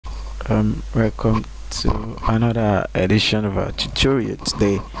Welcome to another edition of our tutorial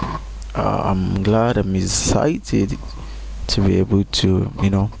today. I'm glad, I'm excited to be able to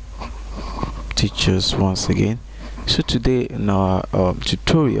teach us once again. So today in our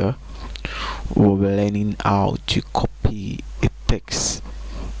tutorial we'll be learning how to copy a text,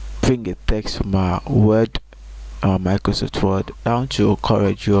 bring a text from our Word, Microsoft Word down to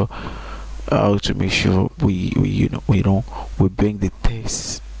Coreldraw. How to make sure we bring the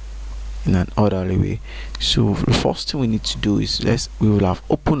text in an orderly way. So the first thing we need to do is we will have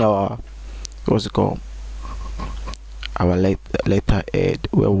opened our our letter head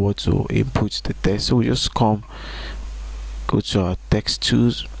where we want to input the text. So we just go to our text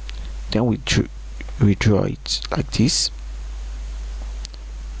tools, then we draw it like this,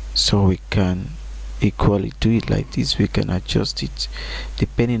 so we can equally do it like this. We can adjust it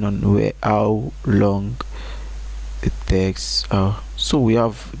depending on how long the text so we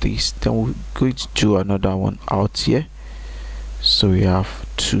have this, then we're going to do another one out here. So we have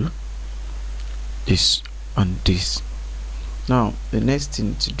this and this. Now the next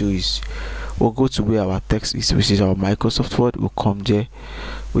thing to do is we'll go to where our text is, which is our Microsoft Word. We'll come there,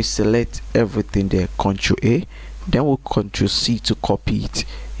 we select everything there, Ctrl A, then we'll Ctrl C to copy it.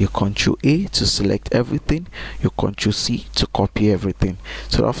 You Ctrl A to select everything, you Ctrl C to copy everything.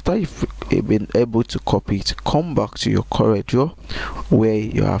 So after you've been able to copy it, come back to your Coreldraw where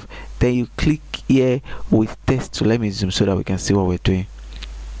you have, then you click here with text to, let me zoom so that we can see what we're doing.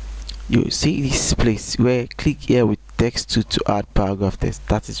 You see this place where click here with text to add paragraph text.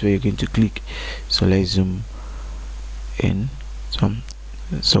 That is where you're going to click. So let's zoom in.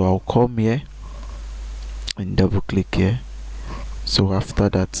 So I'll come here and double click here. So after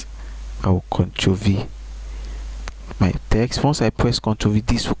that I'll Ctrl V my text. Once I press Ctrl V,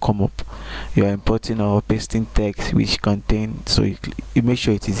 this will come up. You are importing or pasting text which contain, so you make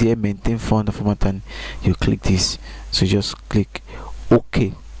sure it is here, maintain font format, and you click this. So just click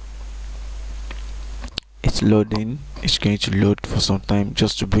OK. It's loading. It's going to load for some time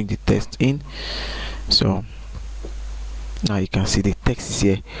just to bring the text in. So now you can see the text is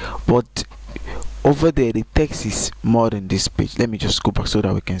here, but over there the text is more than this page. Let me just go back so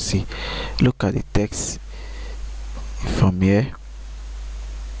that we can see. Look at the text from here.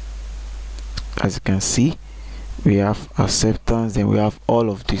 As you can see, we have acceptance, then we have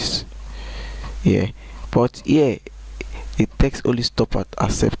all of this here, but here the text only stop at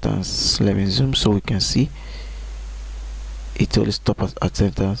acceptance. Let me zoom so we can see it only stop at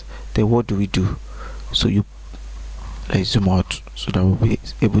acceptance. Then what do we do? So let's zoom out so that we'll be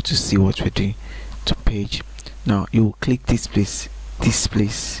able to see what we're doing. To page. Now you will click this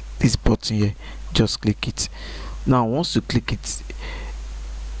button here, just click it. Now once you click it,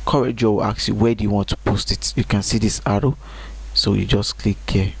 Coreldraw will ask you where do you want to post it. You can see this arrow, so you just click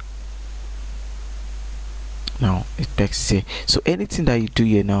here. Now it text here. So anything that you do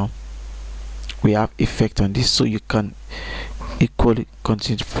here, now we have effect on this, so you can equally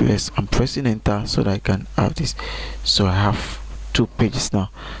continue to press. I'm pressing enter so that I can have this. So I have 2 pages now.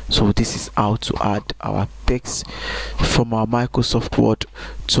 So this is how to add our text from our Microsoft Word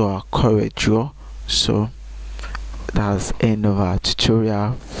to our Coreldraw. So that's the end of our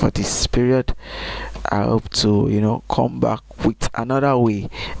tutorial for this period. I hope to come back with another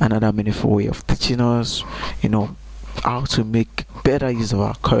meaningful way of teaching us how to make better use of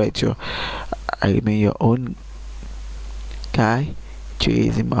our Coreldraw. I remain your own guy, J.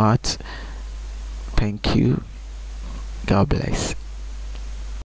 Art. Thank you. God bless.